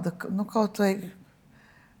 tāda, kaut vai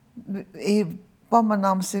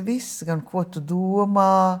pamanāms ir viss, gan ko tu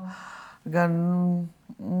domā, gan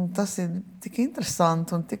tas ir tik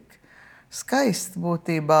interesanti un tik skaisti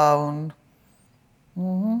būtībā.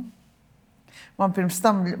 Man pirms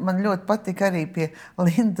tam ļoti patika arī pie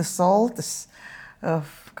Lindas Soltes.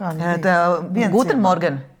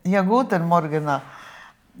 Gutenmorgen. Jā, Gutenmorgenā.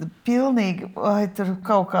 Pilnīgi, tur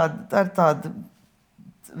kaut kāda ar tādu,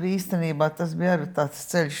 īstenībā tas bija arī tāds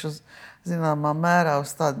ceļš uz zināmā mērā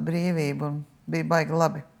uz tādu brīvību un bija baigi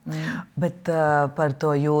labi. Bet par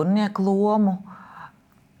to jūrnieku lomu,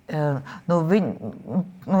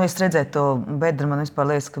 es redzēju to bedru, man vispār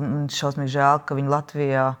liekas, ka šausmīgi žēl, ka viņi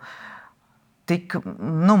Latvijā tik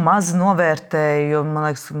maz novērtēja, jo, man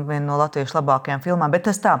liekas, viena no latviešu labākajām filmām. Bet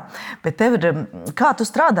tas tā, bet tev ir, kā tu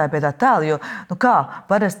strādāji pie tā tēla, jo,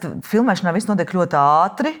 parasti filmēšanā viss notiek ļoti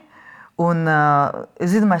ātri, un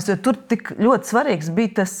es domāju, tur tik ļoti svarīgs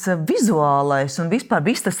bija tas vizuālais un vispār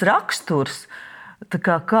viss tas raksturs.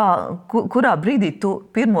 Kurā brīdī tu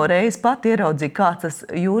pirmo reizi pat ieraudzīji, kā tas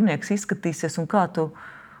jūrnieks izskatīsies un kā tu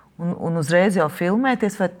un uzreiz jau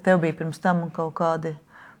filmēties, vai tev bija pirms tam kaut kādi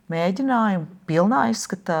mēģinājumi pilnā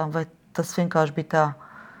izskatā, vai tas vienkārši bija tā,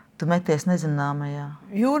 tu meties nezināmajā?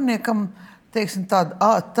 Jūrniekam, teiksim, tāda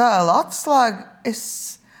tēla atslēga,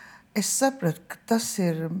 es sapratu, ka tas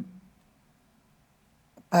ir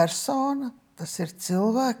persona, tas ir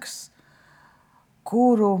cilvēks,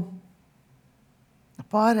 kuru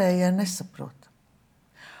pārējie nesaprot.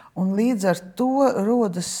 Un līdz ar to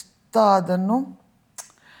rodas tāda,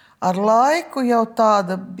 ar laiku jau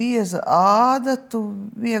tāda bieza āda, tu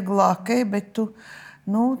vieglāk ej, bet tu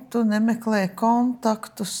nemeklē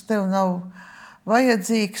kontaktus, tev nav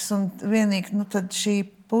vajadzīgs, un vienīgi, tad šī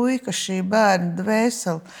puika, šī bērna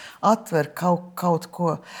dvēsele atver kaut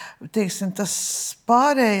ko. Teiksim, tas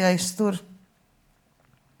pārējais tur,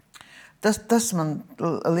 tas man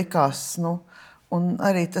likās, un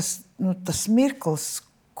arī tas mirklis,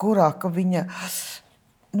 kurā, ka viņa,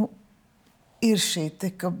 ir šī,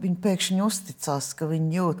 ka viņa pēkšņi uzticās, ka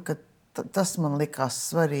viņa jūt, ka tas man likās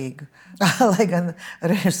svarīgi. Lai gan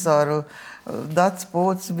režisoru Dats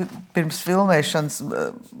Pūts pirms filmēšanas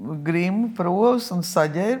grimu provas un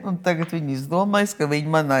saģērba, un tagad viņi izdomājas, ka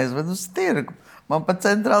viņi man aizved uz tirgu. Man pa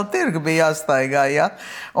centrālu tirgu bija jāstaigā, ja?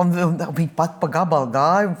 Un viņi pat pa gabalu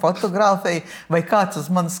gāja un fotografēja, vai kāds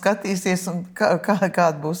uz mani skatīsies un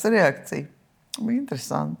kāda būs reakcija.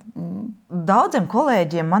 Interesanti. Daudziem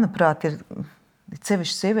kolēģiem, manuprāt,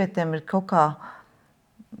 sevišķi sievietēm ir kaut kā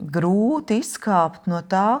grūti izkāpt no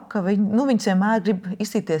tā, ka viņas vienmēr grib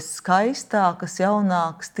izsīties skaistākas,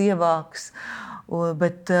 jaunākas, tievākas,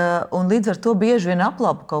 un līdz ar to bieži vien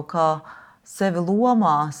aplapa kaut kā sevi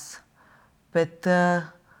lomās, bet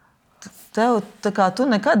tev tu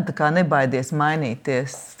nekad nebaidies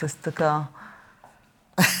mainīties. Tas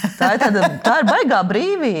tā ir baigā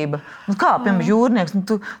brīvība. Kā, piemēram, jūrnieks,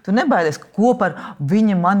 tu nebaidies, ko par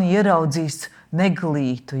viņa mani ieraudzīs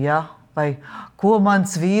neglītu, ja? Vai ko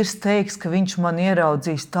mans vīrs teiks, ka viņš man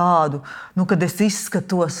ieraudzīs tādu, kad es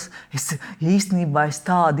izskatos, īstenībā es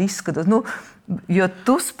tādu izskatos. Jo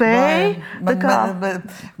tu spēji...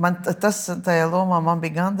 Tas tajā lomā man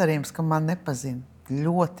bija gandarījums, ka man nepazina.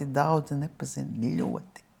 Ļoti daudzi nepazina,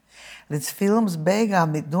 ļoti. Līdz filmas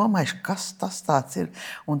beigām bija domājuši, kas tas tāds ir.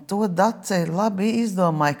 Un to Dace labi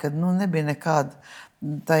izdomāja, ka nebija nekāda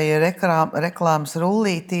reklāmas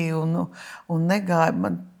rullītī un negāja.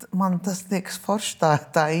 Man tas liekas forši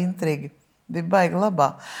tā intriga. Bija baigi labā.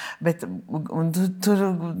 Bet tur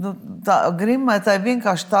grimētāji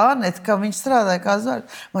vienkārši tā net, ka viņi strādāja kā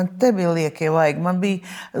zvaigznes. Man te bija liekie vaigi, man bija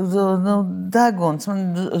deguns, man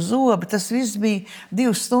zobi. Tas viss bija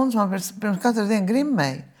 2 stundas, man pirms katru dienu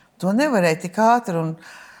grimmēja. To nevarēja tik ātri, un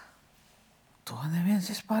to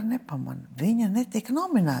neviens vispār nepamana. Viņa netika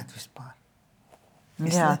nominēta vispār.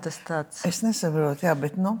 Tas tāds. Es nesaprotu,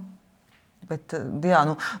 bet Bet,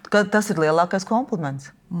 tas ir lielākais kompliments.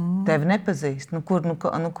 Tevi nepazīst.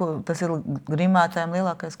 Tas ir grimētājiem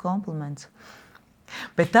lielākais kompliments.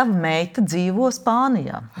 Bet tava meita dzīvo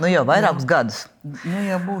Spānijā. Jau vairākus gadus.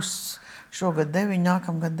 Jau būs šogad 9,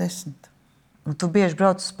 nākamgad 10. Tu bieži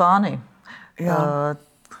brauc uz Spāniju. Jā.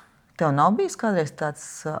 Tev nav bijis kādreiz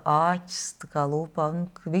tāds āķis, kā lūpā,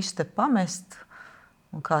 visu te pamest?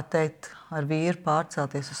 Un, kā teikt, ar vīru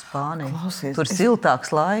pārcelties uz Spāniju. Klausies, tur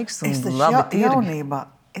siltāks laiks un labi tirgi. Jaunībā,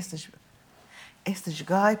 es taču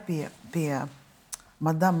gāju pie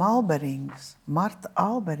Madama Alberingas, Marta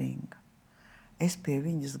Alberinga. Es pie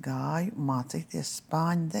viņas gāju mācīties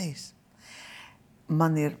spāņu dejas.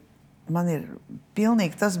 Man ir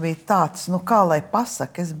pilnīgi tas bija tāds, kā lai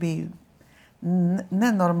pasaka, es biju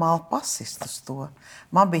nenormāli pasist uz to.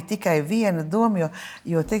 Man bija tikai viena doma,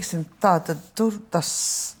 jo teiksim, tad tur tas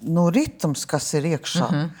ritms, kas ir iekšā.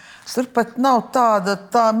 Tur pat nav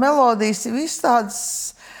tā melodijas, viss tādas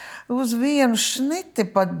uz vienu šniti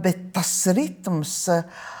pat, bet tas ritms,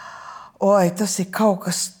 tas ir kaut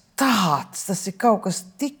kas tāds, tas ir kaut kas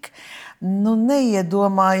tik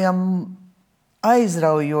neiedomājam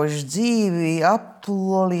aizraujoši dzīvi,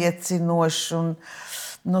 apliecinoši un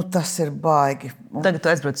tas ir baigi. Tagad tu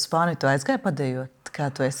aizbrauc uz Spāniju, tu aizgāji padejot? Kā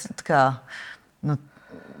tu esi,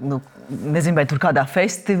 nezinu, vai tur kādā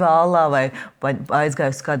festivālā vai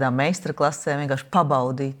aizgāji uz kādām meistara klasēm vienkārši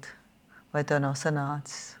pabaudīt? Vai tev nav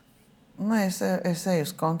sanācis? Es eju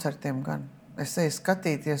uz koncertiem gan. Es eju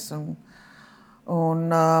skatīties un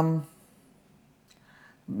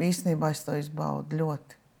īstenībā es to izbaudu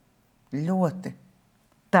ļoti. Ļoti.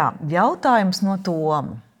 Tā, jautājums no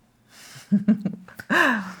Toma.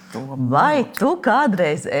 Vai tu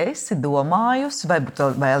kādreiz esi domājusi, vai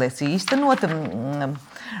vēlies īstenot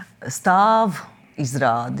stāvu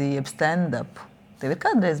izrādi, jeb stand-up? Tev ir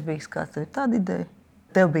kādreiz bijis kāds, tev ir tāda ideja?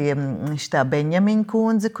 Tev bija šitā Beņamiņa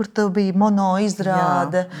kundze, kur tev bija mono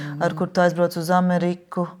izrāde, ar kur tu aizbrauc uz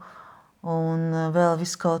Ameriku un vēl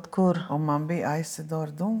visu kaut kur. Un man bija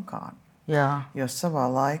Aisidora Dunkāna. Jā. Jo savā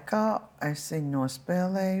laikā es viņu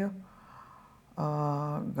nospēlēju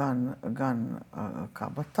gan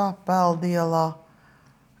kabatā, Peldielā,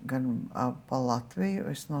 gan pa Latviju.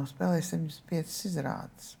 Es nospēlēju 75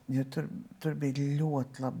 izrādes, jo tur bija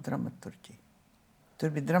ļoti laba dramaturģija. Tur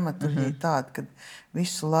bija dramaturģija tāda, ka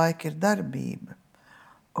visu laiku ir darbība.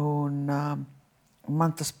 Un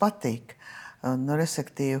man tas patīk.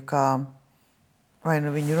 Respektīvi, kā vai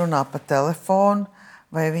viņi runā pa telefonu,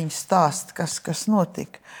 vai viņi stāsta, kas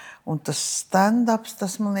notika. Un tas stand-ups,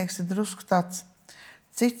 tas, man liekas, ir drusku tāds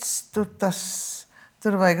cits.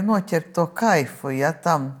 Tur vajag noķert to kaifu,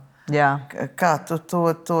 tam, kā tu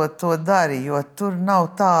to dari, jo tur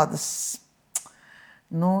nav tādas,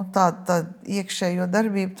 tāda iekšējo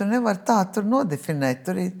darbību, tu nevar tur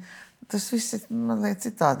nodefinēt. Tas viss ir, man liekas,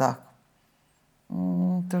 citādāk.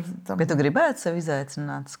 Bet tu gribētu sev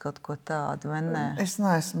izaicināt kaut ko tādu, vai ne? Es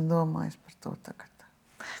neesmu domājis par to tagad.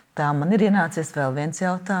 Tā, man ir ienācies vēl viens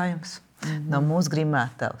jautājums no mūsu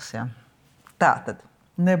grimētavas. Ja? Tātad.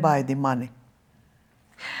 Nebaidi mani.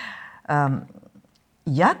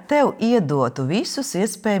 Ja tev iedotu visus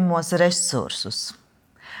iespējamos resursus,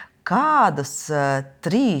 kādus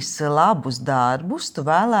 3 labus darbus tu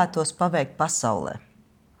vēlētos paveikt pasaulē?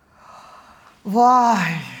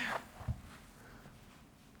 Vai!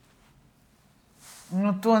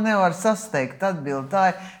 To nevar sasteigt atbildi.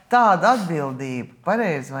 Tā ir tāda atbildība.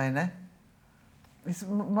 Pareizi vai ne?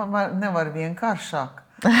 Man nevar vienkāršāk.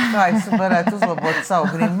 Kā es varētu uzlabot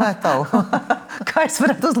savu grimmētavu? Kā es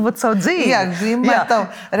varētu uzlabot savu dzīvi? Jā, grimmētavu.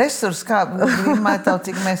 Resursi, kā grimmētavu,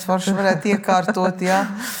 cik mēs forši varētu iekārtot, jā.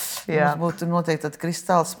 Mums būtu noteikti tad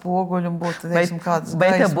kristāla spoguļi un būtu, teiksim, kādas gaismas.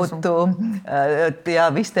 Vai tev būtu,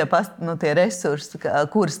 visi tie resursi,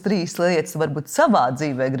 kuras 3 lietas varbūt savā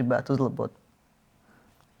dzīvē gribētu uzlabot?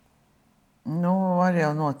 Var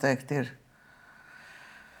jau noteikti ir.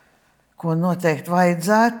 Ko noteikti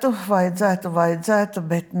vajadzētu,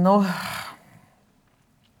 bet,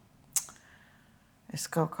 es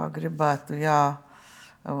kaut kā gribētu,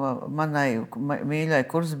 manai mīļai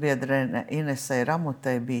kursbiedrene Inesei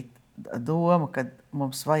Ramutei bija doma, ka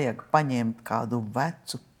mums vajag paņemt kādu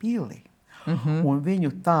vecu pili un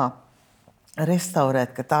viņu tā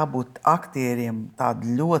restaurēt, ka tā būtu aktieriem tāda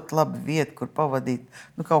ļoti laba vieta, kur pavadīt,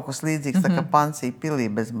 kaut kas līdzīgs, tā kā Pansija pilī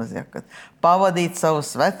bezmaz, kad pavadīt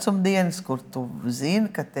savus vecumdienas, kur tu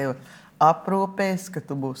zini, ka tev aprūpēs, ka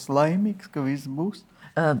tu būsi laimīgs, ka viss būs.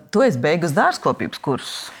 Tu esi beigus dārzkopības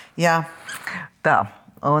kursus. Jā. Tā.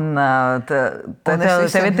 Un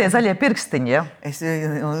tev ir tie zaļie pirkstiņi, ja? Es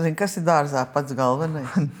zinu, kas ir dārzā pats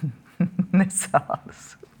galvenais.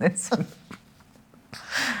 Nesādas.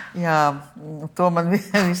 Jā, to man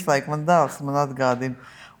visu laiku man dēls man atgādina.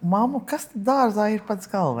 Mammu, kas tad dārzā ir pats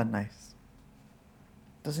galvenais?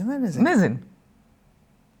 Tu zini, nezinu? Nezinu.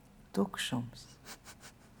 Tukšums.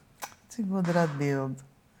 Cik gudra atbildi?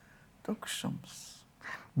 Tukšums.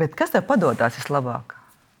 Bet kas tev padodās vislabāk?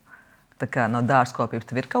 Tā kā no dārzkopības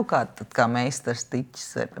tev ir kaut kāda kā meistars tiķis,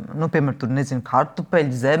 vai, piemēram, tur, nezinu,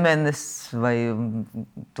 kartupeļu, zemenes, vai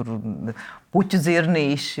tur puķu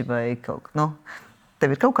zirnīši, vai kaut kā, tev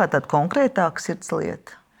ir kaut kā tāda konkrētāka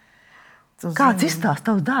sirdslieta. Kāds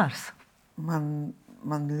izstāsta tavs dārs?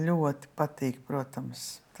 Man ļoti patīk,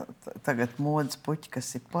 protams, tagad modas puķi,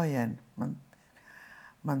 kas ir pojeni.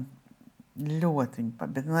 Man ļoti viņi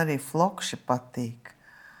patīk, bet man arī flokši patīk.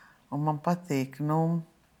 Un man patīk,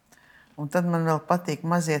 Un tad man vēl patīk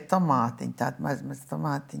mazie tomātiņi, tādi maz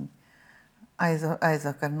tomātiņi.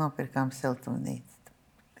 Aizvakar nopirkām siltumnīcu.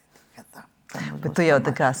 Bet tu jau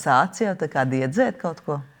tā kā sāci, jau tā kā diedzēt kaut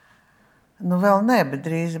ko? Nu vēl ne, bet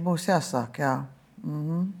drīz būs jāsāk, jā.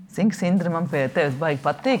 Zini, kas Indra man pie tevis baigi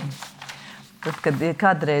patīk? Tad, kad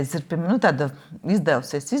kādreiz ir tāda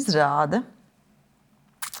izdevusies izrāde,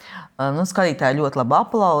 skatītāji ļoti labi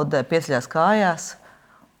aplaudē, pieceļās kājās.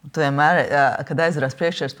 Un tu vienmēr, kad aizvarās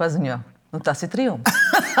priekšērs, paziņo, tas ir triumfs.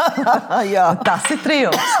 Tas ir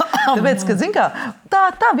triumfs. Tāpēc, ka, zini kā,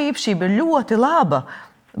 tā īpašība ir ļoti laba.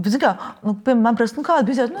 Bet, zini kā, man prasa, kāda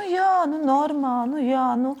bija izjāde?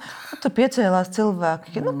 Normāli, tur piecēlās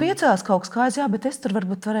cilvēki. Piecēlās kaut kas kājas, bet es tur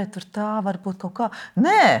varbūt varētu tur tā, varbūt kaut kā.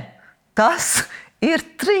 Nē, tas ir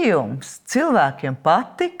triumfs. Cilvēkiem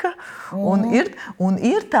patika un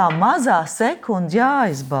ir tā mazā sekunda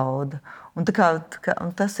jāizbauda. Un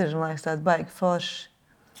tas ir, man liekas, tāds baigi forši.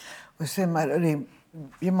 Es vienmēr arī,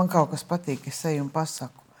 ja man kaut kas patīk, es eju un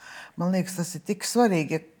pasaku. Man liekas, tas ir tik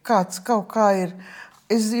svarīgi, ja kāds kaut kā ir.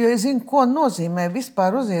 Es zinu, ko nozīmē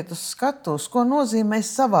vispār uziet uz skatuves, ko nozīmē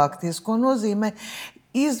savākties, ko nozīmē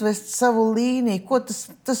izvest savu līniju, ko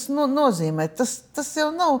tas nozīmē. Tas jau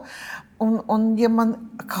nav. Un ja man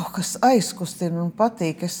kaut kas aizkustina un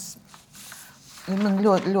patīk, man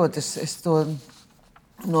ļoti es to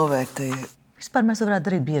novērtēju. Vispār mēs varētu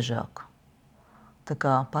darīt biežāk. Tā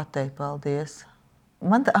kā pateikt paldies.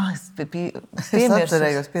 Man es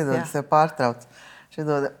atcerējos, piedod, es tev pārtraucu.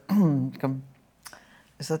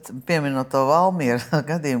 Es pieminu to Valmieru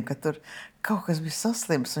gadījumu, ka tur kaut kas bija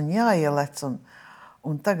saslims un jāielec.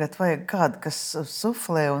 Un tagad vajag kādu, kas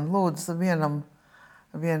suflē un lūdzu vienam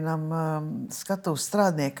skatuves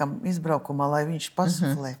strādniekam izbraukumā, lai viņš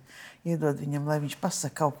pasuflē. Iedod viņam, lai viņš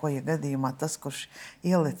pasaka kaut ko, ja gadījumā tas, kurš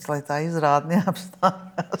ielic, lai tā izrāde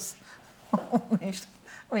neapstājās.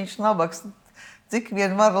 Viņš nabaks, cik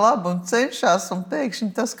vien var labi un cenšas, un pēkšņi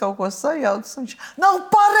tas kaut ko sajauc. Viņš nav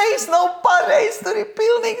pareizi, tur ir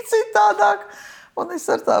pilnīgi citādāk. Un es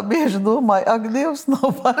ar tā bieži domāju, ak, Dievs,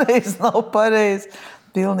 nav pareizi,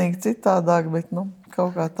 pilnīgi citādāk, bet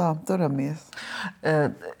kaut kā tā turamies.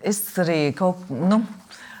 Es arī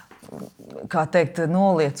kā teikt,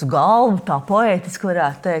 noliecu galvu, tā poētiski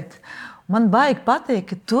varētu teikt. Man baigi patīk,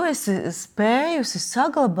 ka tu esi spējusi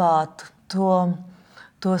saglabāt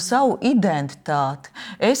to savu identitāti.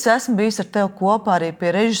 Es esmu bijusi ar tevi kopā arī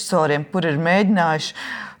pie režisoriem, kur ir mēģinājuši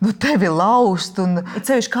tevi laust. Un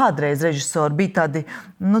ceļš kādreiz režisori bija tādi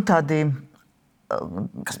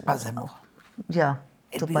kas pazemo. Jā.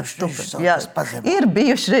 Ir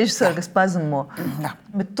bijuši režisori, kas pazemo.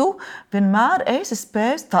 Bet tu vienmēr esi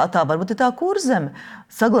spējis, tā varbūt ir tā kurzeme,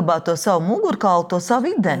 saglabāt to savu mugurkaulu, to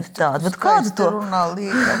savu identitāti. Bet kāds to runā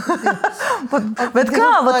līga? Bet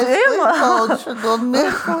kā?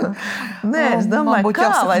 Nē, es domāju,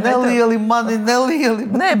 kā? Nelieli mani,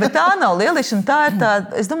 nelieli. Nē, bet tā nav lielišana. Tā ir tā,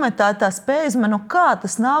 es domāju, tā spēja, no kā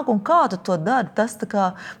tas nāk un kā tu to dari. Tas tā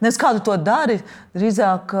kā, nevis kā tu to dari,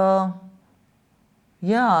 drīzāk...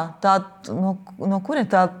 Jā, no kuriem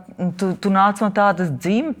tu nāc no tādas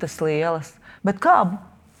dzimtas lielas, bet kā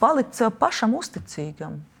palikt sev pašam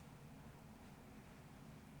uzticīgam?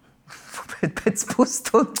 Pēc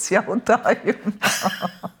pusstundas jautājumu.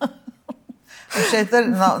 Šeit arī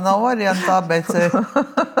nav varianta ABC.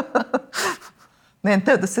 Nē,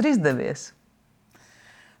 tev tas ir izdevies.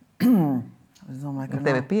 Es domāju, ka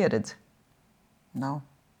tev ir pieredze. Nav.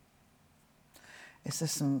 Es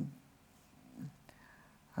esmu...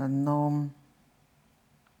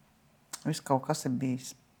 viss kaut kas ir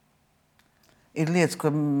bijis. Ir lietas, ko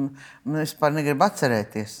vispār negribu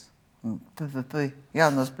atcerēties.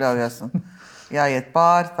 Jānospļaujās un jāiet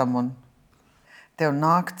pāri tam. Un tev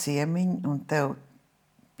nāk ciemiņi un tev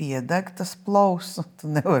piedeg tas plaus. Tu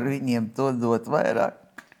nevari viņiem to dot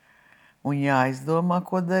vairāk. Un jāizdomā,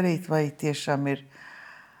 ko darīt. Vai tiešām ir...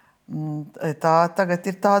 Tagad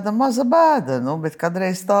ir tāda maza bēda, bet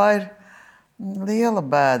kadreiz tā ir liela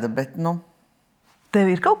bēda, bet Tev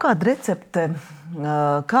ir kaut kāda recepte,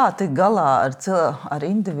 kā tikt galā ar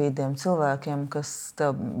individiem, cilvēkiem, kas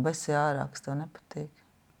tev besī ārā, kas tev nepatīk?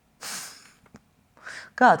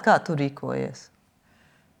 Kā tu rīkojies?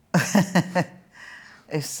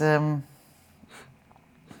 Es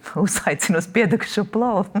uzaicinu uz piedegušo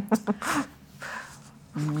plau.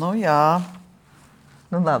 Jā.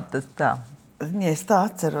 Labi, tas tā. Ja es tā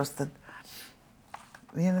atceros, tad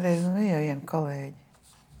vienreiz bija viena kolēģi.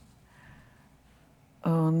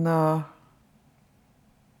 Un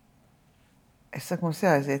es saku, mums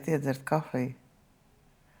jāaiziet iedzert kafiju.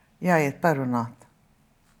 Jāiet parunāt.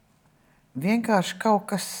 Vienkārši kaut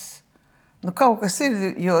kas ir,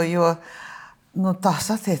 jo tās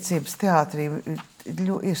attiecības teātrī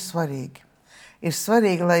ir svarīgi. Ir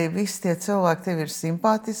svarīgi, lai visi tie cilvēki tev ir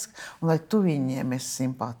simpātiski un lai tu viņiem esi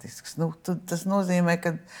simpātisks. Tas nozīmē,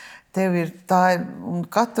 ka tev ir un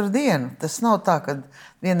katru dienu. Tas nav tā, ka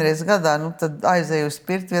vienreiz gadā tad aizēju uz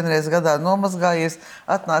pirti, vienreiz gadā nomazgājies,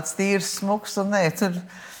 atnāc tīrs, smuks un nē. Tur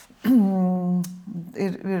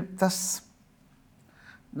ir tas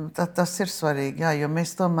ir svarīgi, jā, jo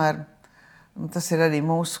mēs tomēr, tas ir arī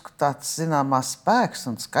mūsu tāds zināmās spēks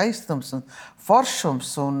un skaistums un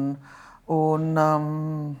foršums un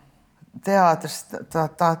teātris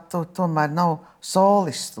tomēr nav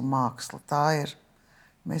solistu māksla. Tā ir.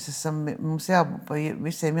 Mums jābūt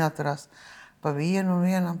visiem jāturās pa vienu un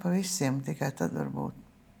vienam pa visiem, tikai tad varbūt.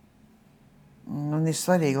 Un ir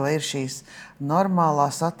svarīgi, lai ir šīs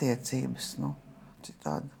normālās attiecības,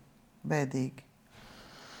 citādi bēdīgi.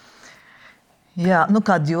 Jā,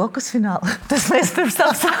 kāda jokas fināla? Tas mēs tur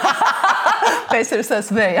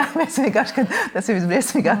smējām. Mēs vienkārši, tas ir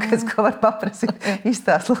visbriesmīgākais, ko var paprasīt.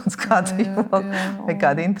 Izstāst lūdzu kādu joku vai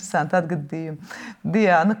kādu interesantu atgadījumu.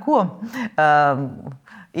 Jā, ko?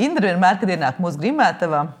 Indra vienmēr, kad ienāk mūsu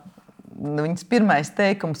grimētavā, viņas pirmais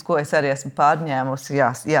teikums, ko es arī esmu pārņēmusi,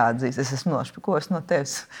 jāatzīst, es esmu nošpikos no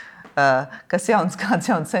tevis. Kas jauns, kādas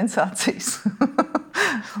jaunas sensācijas?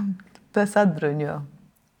 Tas atbruņo.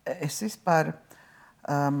 Es vispār,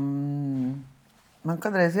 man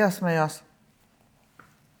kādreiz jāsmējās,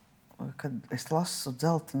 kad es lasu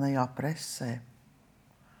dzeltenajā presē.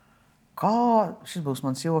 Šis būs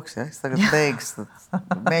mans joks, ja? Es tagad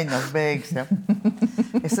mēģināšu beigas, ja?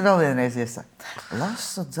 Es vēl vienreiz iesaku.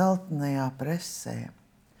 Lasu dzeltenajā presē.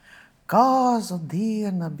 Kāzu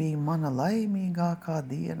diena bija mana laimīgākā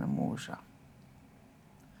diena mūžā.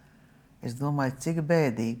 Es domāju, cik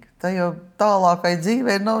bēdīgi. Tā jau tālākai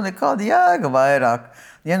dzīvē nav nekāda jēga vairāk.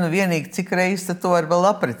 Ja vienīgi cik reizes to var vēl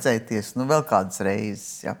aprecēties, vēl kādas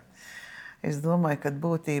reizes. Ja. Es domāju, ka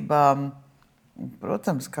būtībā,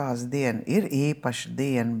 protams, kāds diena ir īpaša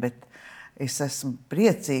diena, bet es esmu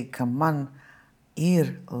priecīga, ka man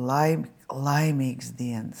ir laimīgas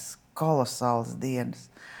dienas, kolosāls dienas.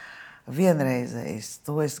 Vienreizējs,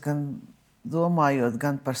 to es gan domājot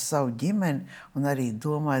gan par savu ģimeni un arī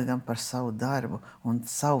domājot gan par savu darbu un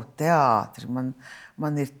savu teātri.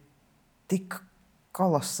 Man ir tik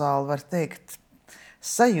kolosāli, var teikt,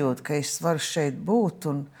 sajūta, ka es varu šeit būt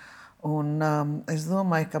un es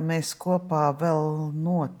domāju, ka mēs kopā vēl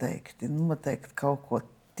noteikti kaut ko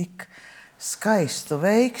tik skaistu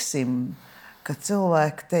veiksim, ka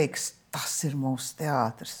cilvēki teiks, tas ir mūsu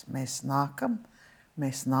teātris. Mēs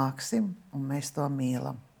nāksim un mēs to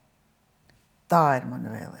mīlam. Tā ir mana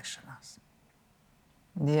vēlēšanās.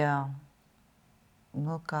 Jā.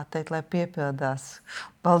 Kā teikt, lai piepildās.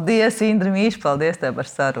 Paldies, Indra, mīļš, paldies tev par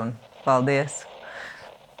sarunu. Paldies.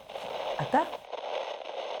 Atā?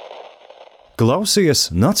 Klausies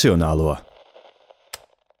Nacionālo.